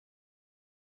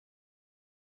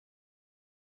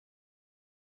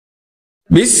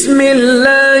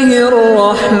বিসমিল্লাহির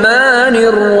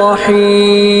রহমানির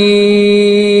রহিম।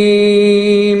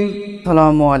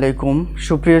 আসসালামু আলাইকুম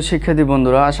সুপ্রিয় শিক্ষার্থী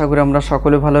বন্ধুরা, আশা করি আমরা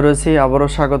সকলে ভালো রয়েছি। আবারও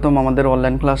স্বাগতম আমাদের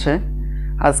অনলাইন ক্লাসে।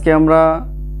 আজকে আমরা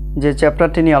যে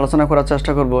চ্যাপ্টারটি নিয়ে আলোচনা করার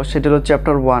চেষ্টা করব সেটি হলো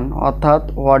চ্যাপ্টার 1, অর্থাৎ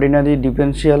ordinary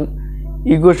differential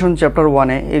equation chapter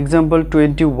 1-এ example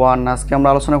 21 আজকে আমরা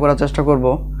আলোচনা করার চেষ্টা করব।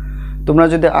 তোমরা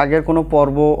যদি আগের কোনো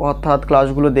পর্ব অর্থাৎ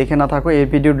ক্লাসগুলো দেখে না থাকো, এই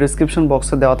ভিডিও ডিসক্রিপশন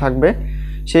বক্সে দেওয়া থাকবে,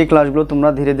 সেই ক্লাসগুলো তোমরা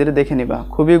ধীরে ধীরে দেখে নিবা।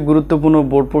 খুবই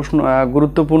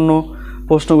গুরুত্বপূর্ণ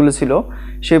প্রশ্নগুলো ছিল।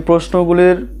 সেই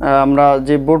প্রশ্নগুলির আমরা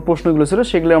যে বোর্ড প্রশ্নগুলো ছিল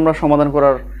সেগুলো আমরা সমাধান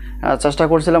করার চেষ্টা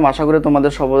করছিলাম। আশা করি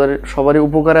তোমাদের সবারই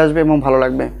উপকারে আসবে এবং ভালো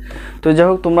লাগবে। তো যাই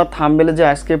হোক, তোমরা থাম্বনেলে যে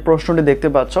আজকে প্রশ্নটি দেখতে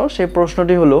পাচ্ছ সেই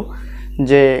প্রশ্নটি হলো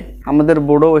যে আমাদের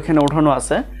বোর্ডও এখানে ওঠানো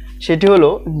আছে, সেটি হলো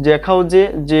দেখাও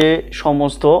যে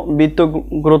সমস্ত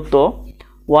বৃত্তগ্রস্ত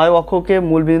ওয়াই অক্ষকে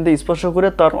মূল বিন্দুতে স্পর্শ করে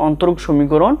তার অন্তরক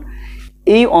সমীকরণ,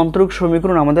 এই অন্তরক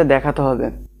সমীকরণ আমাদের দেখাতে হবে।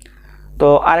 তো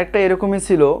আরেকটা এরকমই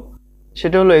ছিল,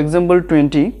 সেটা হলো এক্সাম্পল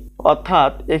 20,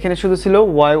 অর্থাৎ এখানে শুধু ছিল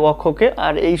ওয়াই অক্ষকে,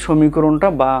 আর এই সমীকরণটা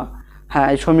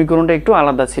এই সমীকরণটা একটু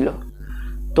আলাদা ছিল।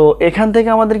 তো এখান থেকে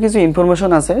আমাদের কিছু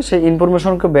ইনফরমেশন আছে, সেই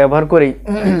ইনফরমেশনকে ব্যবহার করেই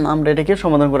আমরা এটাকে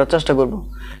সমাধান করার চেষ্টা করব।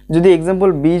 যদি এক্সাম্পল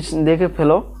 20 দেখে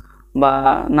ফেলো বা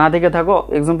না দেখে থাকো,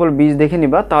 এক্সাম্পল 20 দেখে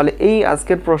নিবা, তাহলে এই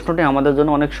আজকের প্রশ্নটি আমাদের জন্য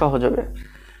অনেক সহজ হবে।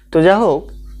 তো যাই হোক,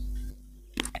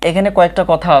 এখানে কয়েকটা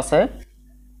কথা আছে।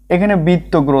 এখানে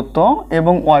বৃত্তগ্রস্ত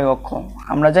এবং ওয়াই অক্ষ,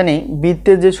 আমরা জানি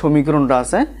বৃত্তের যে সমীকরণটা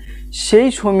আছে সেই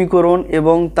সমীকরণ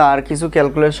এবং তার কিছু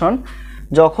ক্যালকুলেশন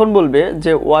যখন বলবে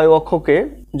যে ওয়াই অক্ষকে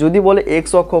যদি বলে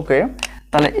এক্স অক্ষকে,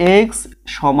 তাহলে এক্স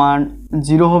সমান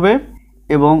 0 হবে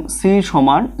এবং সি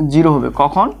সমান 0 হবে।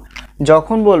 কখন?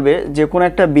 যখন বলবে যে কোনো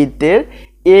একটা বৃত্তের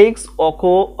এক্স অক্ষ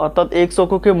অর্থাৎ এক্স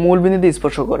অক্ষকে মূল বিন্দুতে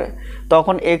স্পর্শ করে,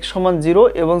 তখন এক্স সমান 0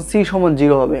 এবং সি সমান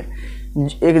 0 হবে।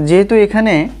 যেহেতু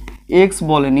এখানে এক্স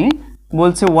বলেনি,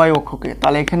 বলছে ওয়াই অক্ষকে,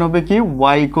 তাহলে এখানে হবে কি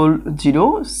ওয়াই ইকুয়াল 0,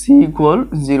 সি ইকুয়াল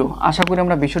 0। আশা করি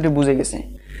আমরা বিষয়টি বুঝে গেছি।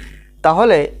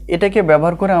 তাহলে এটাকে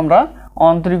ব্যবহার করে আমরা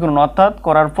অন্তরীকরণ অর্থাৎ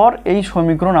করার পর এই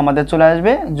সমীকরণ আমাদের চলে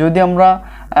আসবে। যদি আমরা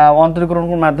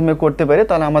অন্তরীকরণের মাধ্যমে করতে পারি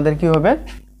তাহলে আমাদের কি হবে,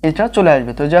 এটা চলে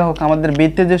আসবে। তো যাই হোক, আমাদের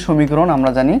বৃত্তের যে সমীকরণ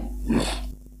আমরা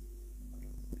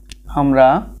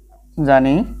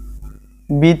জানি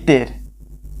বৃত্তের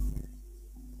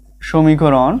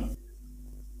সমীকরণ।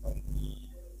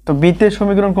 তো বৃত্তের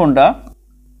সমীকরণ কোনটা?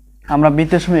 আমরা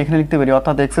বৃত্তের সমীকরণ এখানে লিখতে পারি,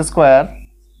 অর্থাৎ x square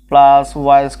plus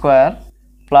Y square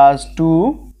plus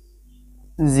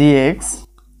 2gx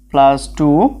plus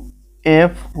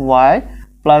 2fy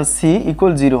plus C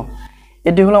equal 0।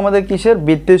 এটি হলো আমাদের কিসের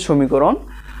বৃত্তের সমীকরণ।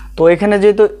 তো এখানে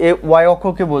যেহেতু ওয়াই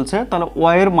অক্ষকে বলছে, তাহলে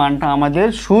ওয়াইয়ের মানটা আমাদের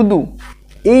শুধু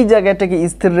এই জায়গাটাকে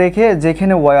স্থির রেখে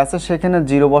যেখানে ওয়াই আছে সেখানে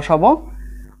 0 বসাবো,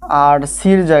 আর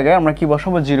সির জায়গায় আমরা কি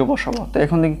বসাবো, 0 বসাবো। তো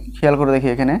এখন দেখি, খেয়াল করে দেখি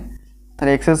এখানে,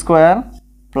 তাহলে x square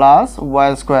plus Y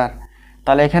square,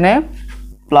 তাহলে এখানে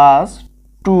প্লাস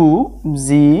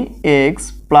 2gx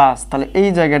প্লাস, তাহলে এই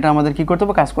জায়গাটা আমাদের কি করতে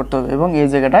হবে, কাজ করতে হবে, এবং এই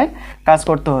জায়গাটায় কাজ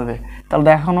করতে হবে। তাহলে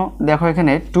দেখো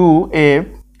এখানে 2f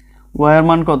ওয়াইয়ের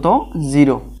মান কত,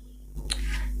 0,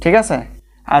 ঠিক আছে।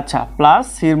 আচ্ছা, প্লাস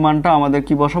সির মানটা আমাদের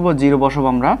কি বসাবো, 0 বসাবো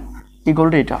আমরা, ইকুয়াল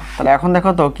টু এটা। তাহলে এখন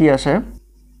দেখো তো কি আসে,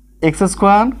 x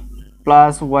square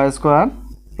plus Y square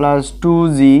plus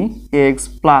 2gx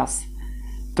plus,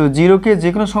 তো 0কে যে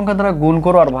কোনো সংখ্যা দ্বারা গুণ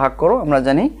করো আর ভাগ করো, আমরা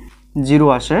জানি 0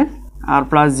 আসে, আর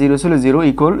প্লাস 0 ছিল 0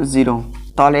 ইকুয়াল 0।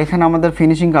 তাহলে এখানে আমাদের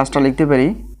ফিনিশিং কাজটা লিখতে পারি,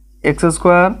 x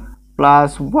square plus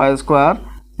Y square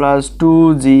plus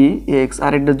 2gx,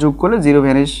 আর এটা যোগ করলে 0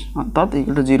 ভ্যানিশ, অর্থাৎ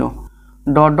ইকুয়াল টু 0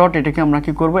 ডট ডট। এটাকে আমরা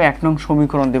কি করব, 1 নং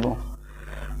সমীকরণ দেব।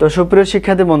 তো সুপ্রিয়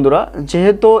শিক্ষার্থী বন্ধুরা,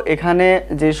 যেহেতু এখানে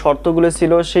যে শর্তগুলো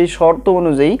ছিল সেই শর্ত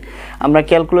অনুযায়ী আমরা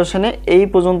ক্যালকুলেশনে এই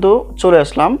পর্যন্ত চলে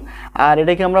আসলাম, আর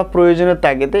এটাকে আমরা প্রয়োজনের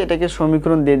তাগিদে এটাকে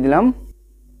সমীকরণ দিয়ে দিলাম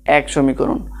 1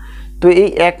 সমীকরণ। তো এই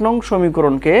 1 নং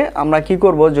সমীকরণকে আমরা কি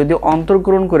করব, যদি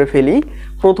অন্তর্করণ করে ফেলি,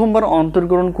 প্রথমবার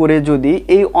অন্তর্করণ করে যদি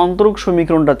এই অন্তরক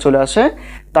সমীকরণটা চলে আসে,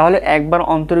 তাহলে একবার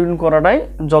অন্তর্করণ করাটাই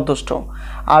যথেষ্ট।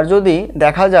 আর যদি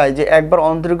দেখা যায় যে একবার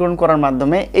অন্তর্করণ করার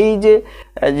মাধ্যমে এই যে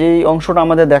অংশটা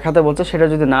আমাদের দেখাতে বলছে সেটা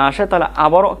যদি না আসে, তাহলে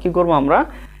আবারও কি করব, আমরা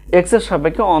এক্স এর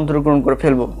সাপেক্ষে অন্তর্করণ করে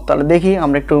ফেলবো। তাহলে দেখি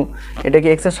আমরা একটু এটাকে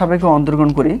এক্স এর সাপেক্ষে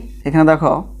অন্তর্করণ করি। এখানে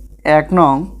দেখো 1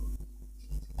 নং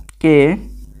কে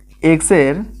এক্স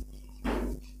এর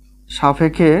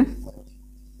সাপেক্ষে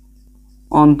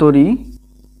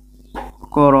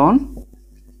অন্তরীকরণ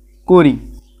করি।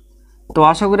 তো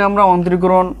আশা করি আমরা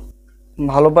অন্তরীকরণ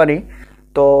ভালো পারি।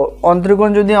 তো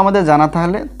অন্তরীকরণ যদি আমাদের জানা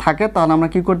থাকে তাহলে আমরা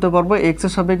কি করতে পারবো, এক্স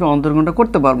এর সাপেক্ষে অন্তরীকরণটা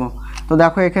করতে পারবো। তো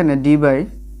দেখো এখানে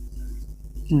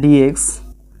d/dx,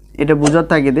 এটা বোঝার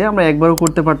তাগিদে আমরা একবারও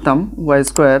করতে পারতাম Y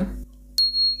square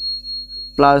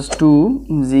plus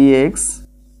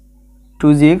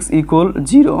 2gx equal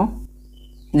 0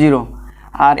 0।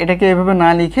 আর এটাকে এভাবে না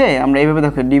লিখে আমরা এইভাবে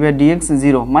দেখো d/dx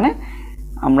 0, মানে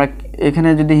আমরা এখানে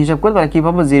যদি হিসাব করি তাহলে কী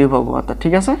পাবো 0 পাবো অর্থাৎ।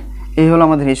 ঠিক আছে, এই হলো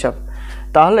আমাদের হিসাব।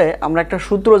 তাহলে আমরা একটা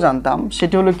সূত্র জানতাম,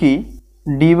 সেটি হলো কি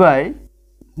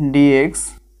d/dx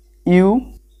u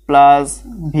plus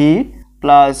V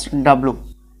plus W,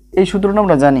 এই সূত্রটা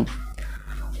আমরা জানি।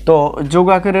 তো যোগ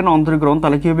আকারের অন্তরীকরণ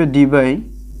তাহলে কী হবে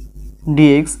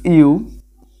d/dx u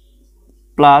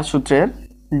প্লাস সূত্রের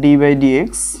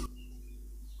d/dx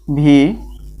ভি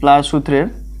প্লাস সূত্রের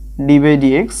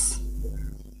d/dx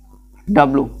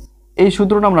ডাব্লু, এই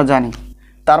সূত্রটা আমরা জানি।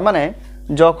 তার মানে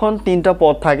যখন তিনটা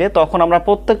পদ থাকে তখন আমরা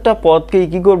প্রত্যেকটা পদকেই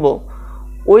কী করব,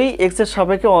 ওই এক্সের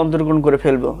সাপেক্ষে অন্তরীকরণ করে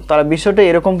ফেলবো। তাহলে বিষয়টা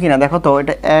এরকম কিনা দেখো তো,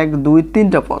 এটা 1 2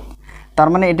 3টা পদ। তার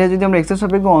মানে এটা যদি আমরা এক্সের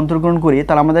সাপেক্ষে অন্তরীকরণ করি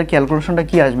তাহলে আমাদের ক্যালকুলেশনটা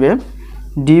কি আসবে,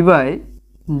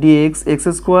 d/dx x²,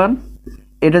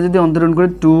 এটা যদি অন্তরীকরণ করি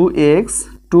 2x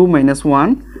 2 - 1,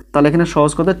 তাহলে এখানে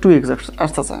সহজ কথা 2x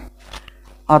আসতেছে।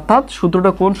 অর্থাৎ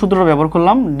সূত্রটা কোন সূত্রটা ব্যবহার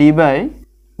করলাম,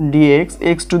 d/dx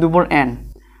x⁴n।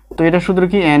 তো এটা সূত্র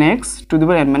কি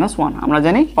nx⁴n-1। আমরা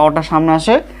জানি পাওয়ারটা সামনে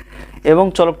আসে এবং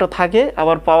চলকটা থাকে,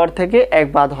 আবার পাওয়ার থেকে 1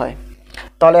 বাদ হয়।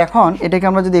 তাহলে এখন এটাকে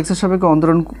আমরা যদি এক্সের সাপেক্ষে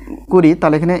অন্তরণ করি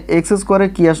তাহলে এখানে x²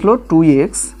 কি আসলো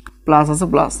 2x প্লাস আছে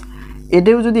প্লাস,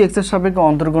 এটাও যদি এক্সের সাপেক্ষে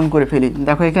অন্তরকরণ করে ফেলি,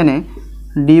 দেখো এখানে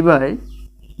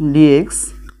d/dx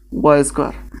y²।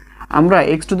 আমরা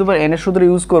x⁴n এর সূত্র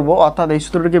ইউজ করব, অর্থাৎ এই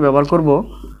সূত্রটাকে ব্যবহার করব।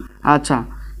 আচ্ছা,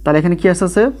 তাহলে এখানে কি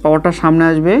আসছে, পাওয়ারটা সামনে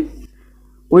আসবে,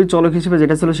 ওই চলক হিসেবে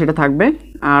যেটা ছিল সেটা থাকবে,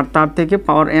 আর তার থেকে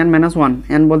পাওয়ার n-1,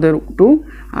 n বলতে 2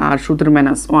 আর সূত্রের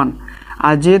 -1।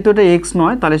 আর যেহেতু এটা x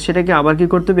নয় তাহলে সেটাকে আবার কি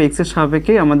করতে হবে, এক্সের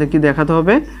সাপেক্ষে আমাদের কি দেখাতে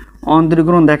হবে,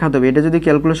 অন্তরীকরণ দেখাতে হবে। এটা যদি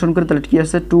ক্যালকুলেশন করি তাহলে কি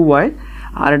আসছে 2y,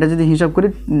 আর এটা যদি হিসাব করি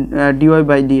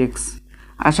dy/dx।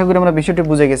 আশা করি আমরা বিষয়টি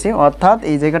বুঝে গেছি। অর্থাৎ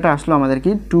এই জায়গাটা আসলো আমাদের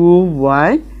কি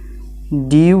 2y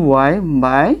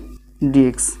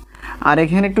dy/dx। আর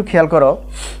এখানে একটু খেয়াল করো,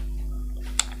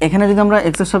 এখানে যদি আমরা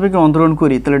এক্সের সাপেক্ষে অন্তরণ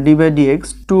করি তাহলে d/dx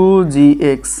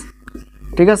 2gx,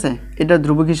 ঠিক আছে, এটা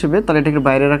ধ্রুবক হিসেবে, তাহলে এটাকে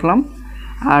বাইরে রাখলাম।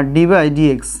 আর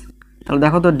d/dx, তাহলে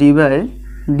দেখো তো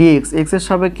d/dx এক্সের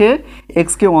সাপেক্ষে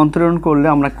এক্সকে অন্তরণ করলে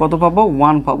আমরা কত পাবো,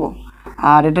 1 পাবো,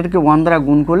 আর এটাকে 1 দ্বারা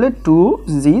গুণ করলে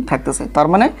 2g থাকতেছে। তার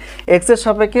মানে এক্সের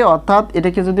সাপেক্ষে, অর্থাৎ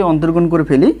এটাকে যদি অন্তর্গুণ করে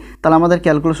ফেলি তাহলে আমাদের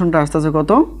ক্যালকুলেশনটা আসতেছে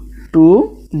কত,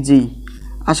 2g।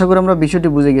 আশা করি আমরা বিষয়টি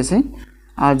বুঝে গেছি।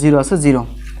 আর 0 আছে 0।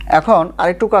 এখন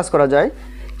আরেকটু কাজ করা যায়,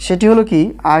 সেটি হলো কি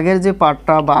আগের যে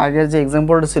পার্টটা বা আগের যে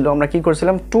এক্সাম্পলটা ছিল আমরা কি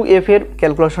করছিলাম, 2f এর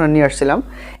ক্যালকুলেশনে নিয়ে আসছিলাম,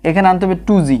 এখানে আনতে হবে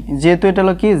 2g। যেহেতু এটা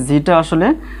হলো কি জিটা আসলে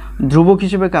ধ্রুবক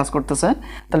হিসেবে কাজ করতেছে,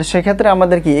 তাহলে সেক্ষেত্রে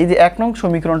আমাদের কি এই যে 1 নং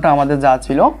সমীকরণটা আমাদের যা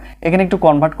ছিল এখানে একটু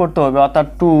কনভার্ট করতে হবে, অর্থাৎ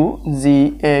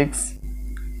 2gx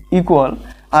ইকুয়াল,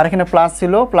 আর এখানে প্লাস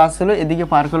ছিল এদিকে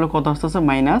পার করলে কত আসতেছে,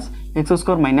 -x²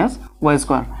 - y²।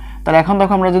 তাহলে এখন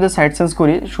দেখো আমরা যদি সাইড চেঞ্জ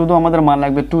করি শুধু আমাদের মান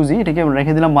লাগবে 2g, এটাকে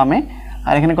রেখে দিলাম বামে,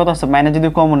 আর এখানে কত আসছে মাইনাস যদি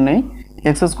কমন নেই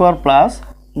x² +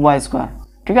 y²,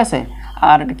 ঠিক আছে।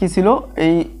 আর এটা কি ছিল,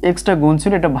 এই এক্সটা গুণ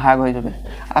ছিল, এটা ভাগ হয়ে যাবে।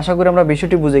 আশা করি আমরা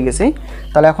বিষয়টি বুঝে গেছি।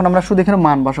 তাহলে এখন আমরা শুধু এখানে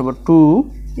মান বসাবো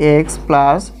 2x +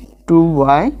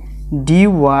 2y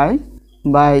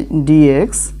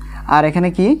dy/dx। আর এখানে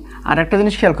কি আর একটা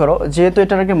জিনিস খেয়াল করো, যেহেতু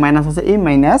এটার আগে মাইনাস আছে, এই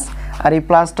মাইনাস আর এই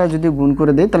প্লাসটা যদি গুণ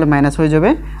করে দেই তাহলে মাইনাস হয়ে যাবে,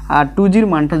 আর 2gর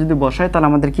মানটা যদি বসাই তাহলে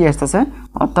আমাদের কি আসতেছে,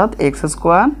 অর্থাৎ x² +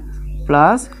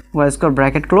 y²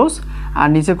 ব্র্যাকেট ক্লোজ, আর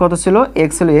নিচে কত ছিল, x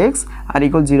ছিল x আর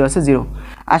ইকুয়াল 0 আছে 0।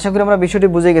 আশা করি আমরা বিষয়টি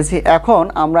বুঝে গেছি। এখন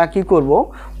আমরা কি করব,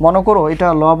 মনে করো এটা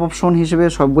লব অপশন হিসেবে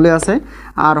সবগুলো আছে,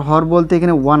 আর হর বলতে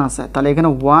এখানে 1 আছে, তাহলে এখানে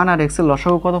 1 আর x এর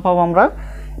লসাগু কত পাবো, আমরা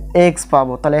x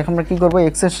পাবো। তাহলে এখন আমরা কি করব,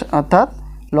 x এর অর্থাৎ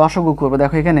লসাগু করব।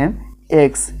 দেখো এখানে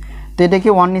x, তো এটাকে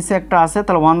 1 নিচে একটা আছে,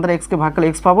 তাহলে 1 দ্বারা x কে ভাগ করলে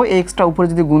x পাবো, এই xটা উপরে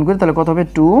যদি গুণ করি তাহলে কত হবে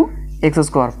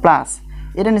 2x² প্লাস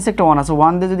এটা নিচে একটা 1 আছে,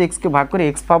 1 দিয়ে যদি x কে ভাগ করে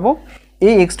x পাবো,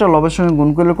 এই xটা লবের সঙ্গে গুণ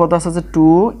করলে কত আসছে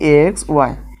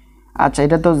 2xy। আচ্ছা,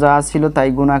 এটা তো যা ছিল তাই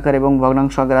গুণাকার এবং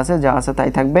ভগ্নাংশ আকার আছে, যা আছে তাই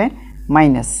থাকবে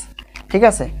মাইনাস, ঠিক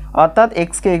আছে। অর্থাৎ x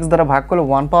কে x দ্বারা ভাগ করলে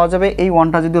 1 পাওয়া যাবে, এই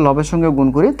 1টা যদি লবের সঙ্গে গুণ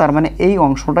করি তার মানে এই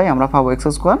অংশটাই আমরা পাবো x²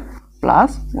 +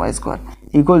 y²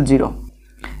 ইকুয়াল 0,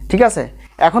 ঠিক আছে।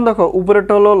 এখন দেখো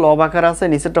উপরেরটা হলো লব আকার আছে,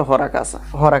 নিচেরটা হর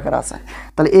আকার আছে,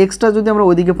 তাহলে এক্সটা যদি আমরা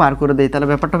ওইদিকে পার করে দিই তাহলে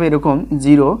ব্যাপারটা হবে এরকম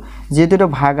 0, যেহেতু এটা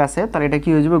ভাগ আছে তাহলে এটা কি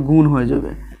হয়ে যাবে, গুণ হয়ে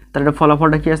যাবে। তাহলে এটা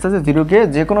ফলাফলটা কি আসতেছে, 0কে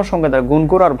যে কোনো সংখ্যা দ্বারা গুণ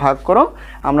করো আর ভাগ করো,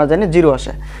 আমরা জানি 0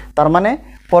 আসে। তার মানে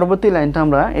পরবর্তী লাইনটা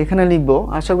আমরা এখানে লিখবো।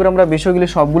 আশা করি আমরা বিষয়গুলি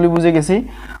সবগুলি বুঝে গেছি।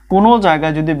 কোনো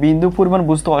জায়গায় যদি বিন্দু পরিমাণ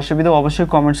বুঝতে অসুবিধা অবশ্যই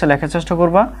কমেন্টসে লেখার চেষ্টা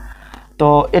করবা। তো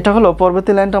এটা হলো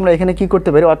পরবর্তী লাইনটা আমরা এখানে কি করতে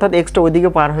পারি, অর্থাৎ এক্সটা ওইদিকে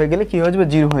পার হয়ে গেলে কি হয়ে যাবে,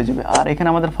 0 হয়ে যাবে। আর এখানে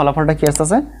আমাদের ফলাফলটা কি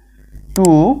আসতেছে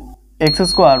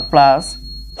 2x² +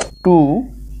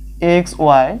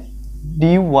 2xy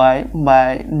dy by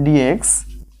dx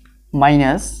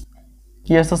minus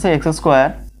কি আসছে x square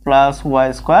plus y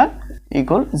square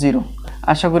equal 0।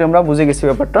 আশা করি আমরা বুঝে গেছি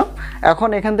ব্যাপারটা। এখন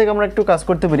এখান থেকে আমরা একটু কাজ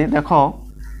করতে পারি। দেখো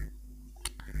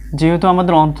যেহেতু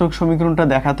আমাদের অন্তরক সমীকরণটা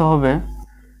দেখাতে হবে,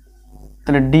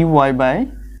 তাহলে dy বাই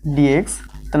dx,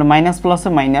 তাহলে মাইনাস প্লাসে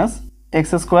মাইনাস x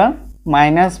স্কয়ার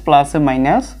মাইনাস প্লাসে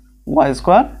মাইনাস y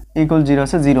স্কয়ার ইকুয়াল 0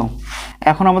 আছে 0।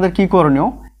 এখন আমাদের কি করণীয়,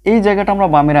 এই জায়গাটা আমরা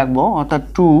বামে রাখবো, অর্থাৎ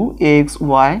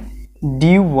 2xy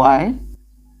dy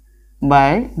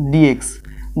বাই dx।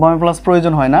 বামে প্লাস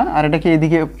প্রয়োজন হয় না, আর এটাকে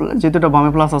এদিকে যেহেতু এটা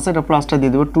বামে প্লাস আছে এটা প্লাসটা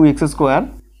দিয়ে দেবো, 2x square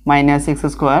minus x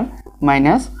square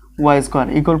minus y square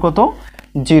equal কত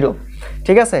 0।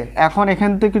 ঠিক আছে, এখন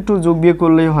এখান থেকে একটু যোগ বিয়োগ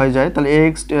করলেই হয়ে যায়।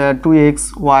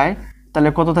 তাহলে2xy তাহলে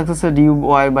কত থাকতেছে dy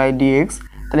বাই dx,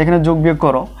 তাহলে এখানে যোগ বিয়োগ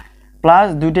করো, প্লাস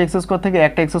 2টা x স্কোয়ার থেকে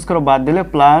একটা x স্কোয়ার বাদ দিলে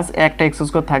প্লাস একটা x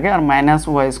স্কোয়ার থাকে আর মাইনাস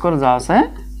y স্কোয়ার যা আছে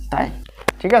তাই।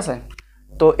 ঠিক আছে,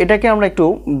 তো এটাকে আমরা একটু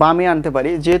বামে আনতে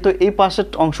পারি, যেহেতু এই পাশের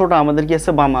অংশটা আমাদের কি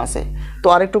আছে বামে আছে। তো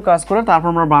আরেকটু কাজ করে তারপর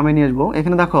আমরা বামে নিয়ে আসবো।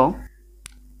 এখানে দেখো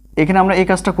এখানে আমরা এই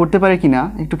কাজটা করতে পারি কিনা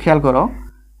একটু খেয়াল করো,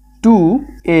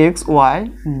 2xy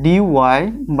dy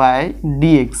বাই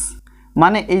dx,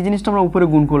 মানে এই জিনিসটা আমরা উপরে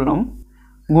গুণ করলাম,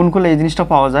 গুণ করলে এই জিনিসটা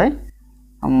পাওয়া যায়।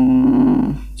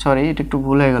 সরি এটা একটু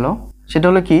ভুল হয়ে গেল, সেটা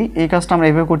হলো কি এই কাজটা আমরা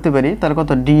এইভাবে করতে পারি। তাহলে কত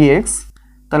dx,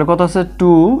 তাহলে কত আছে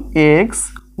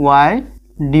 2xy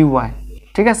dy।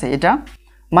 ঠিক আছে, এটা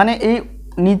মানে এই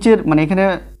নিচের মানে এখানে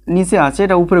নিচে আছে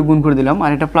এটা উপরে গুণ করে দিলাম, আর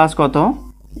এটা প্লাস কত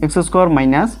x square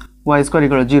minus y square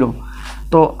equal 0।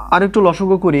 তো আর একটু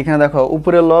লসাগু করি। এখানে দেখো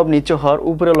উপরে লব নিচে হর,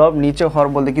 উপরে লব নিচে হর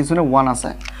বলতে কিছু না 1 আছে,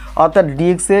 অর্থাৎ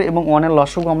dx এর এবং 1 এর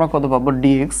লসাগু আমরা কত পাবো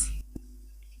dx,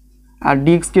 আর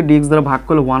dx কে dx দ্বারা ভাগ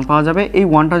করলে 1 পাওয়া যাবে। এই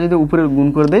 1টা যদি উপরে গুণ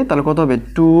করে দেই তাহলে কত হবে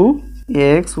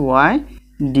 2xy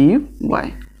dy,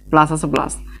 প্লাস আছে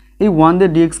প্লাস, এই 1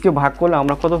 দিয়ে dx কে ভাগ করলে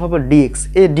আমরা কত পাবো dx,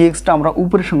 এই dxটা আমরা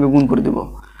উপরের সঙ্গে গুণ করে দেব।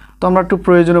 তো আমরা একটু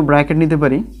প্রয়োজনীয় ব্র্যাকেট নিতে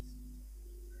পারি,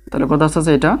 তাহলে কত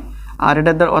আসছে এটা, আর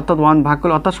এটা দ্বারা অর্থাৎ 1 ভাগ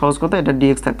করলে অর্থাৎ সহজ কথা এটা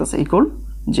dx থাকতেছে ইকুয়াল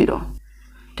 0।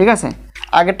 ঠিক আছে,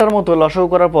 আগেরটার মতো লসাগু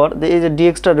করার পর এই যে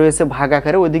dxটা রয়েছে ভাগ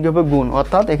আকারে ওইদিকে হবে গুণ,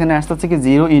 অর্থাৎ এখানে আসতেছে কি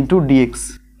 0 ইন্টু dx,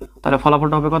 তাহলে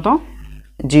ফলাফলটা হবে কত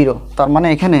 0। তার মানে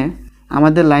এখানে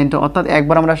আমাদের লাইনটা অর্থাৎ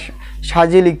একবার আমরা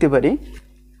সাজিয়ে লিখতে পারি,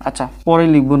 আচ্ছা পরে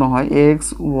লিখবো না হয়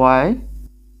xy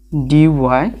dy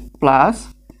plus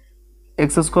x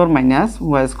square minus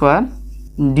y square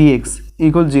dx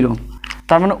equal 0।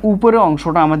 তার মানে উপরের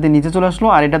অংশটা আমাদের নিচে চলে আসলো,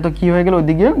 আর এটা তো কি হয়ে গেল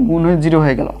ওইদিকে গুণ হয়ে 0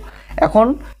 হয়ে গেল। এখন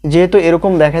যেহেতু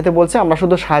এরকম দেখাতে বলছে আমরা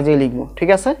শুধু সাজিয়ে লিখবো। ঠিক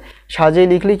আছে, সাজিয়ে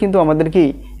লিখলেই কিন্তু আমাদের কি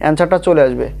অ্যান্সারটা চলে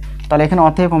আসবে। তাহলে এখানে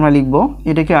অতএব আমরা লিখবো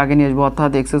এটাকে আগে নিয়ে আসবো,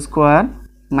 অর্থাৎ x square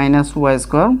minus y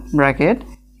square bracket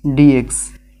dx,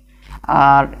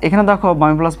 আর এখানে দেখো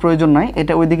বামে প্লাস প্রয়োজন নাই,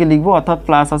 এটা ওইদিকে লিখবো, অর্থাৎ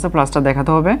প্লাস আছে প্লাসটা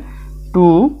দেখাতে হবে,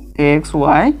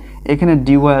 2xy এখানে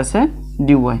dy আছে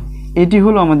dy। এটি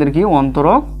হলো আমাদের কি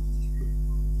অন্তরক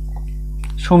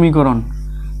সমীকরণ।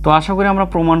 তো আশা করি আমরা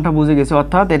প্রমাণটা বুঝে গেছি,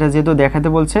 অর্থাৎ এটা যেহেতু দেখাতে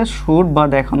বলছে শুট বা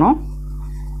দেখানো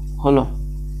হলো।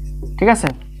 ঠিক আছে,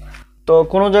 তো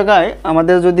কোনো জায়গায়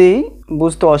আমাদের যদি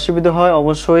বুঝতে অসুবিধা হয়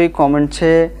অবশ্যই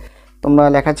কমেন্টসে তোমরা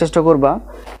লেখার চেষ্টা করবা।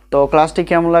 তো ক্লাসটি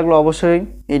কেমন লাগলো অবশ্যই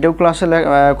এটাও ক্লাসে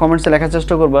কমেন্টসে লেখার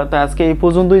চেষ্টা করবা। তো আজকে এই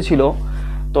পর্যন্তই ছিল।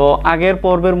 তো আগের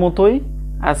পর্বের মতোই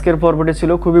আজকের পর্বটি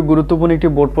ছিল খুবই গুরুত্বপূর্ণ একটি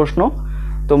বোর্ড প্রশ্ন।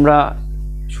 তোমরা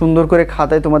সুন্দর করে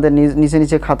খাতায় তোমাদের নিচে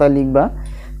নিচে খাতায় লিখবা।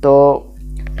 তো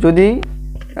যদি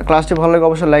ক্লাসটি ভালো লাগে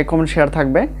অবশ্যই লাইক কমেন্ট শেয়ার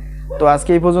থাকবে। তো আজকে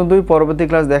এই পর্যন্তই, পরবর্তী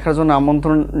ক্লাস দেখার জন্য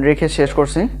আমন্ত্রণ রেখে শেষ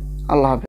করছি। আল্লাহ হাফেজ।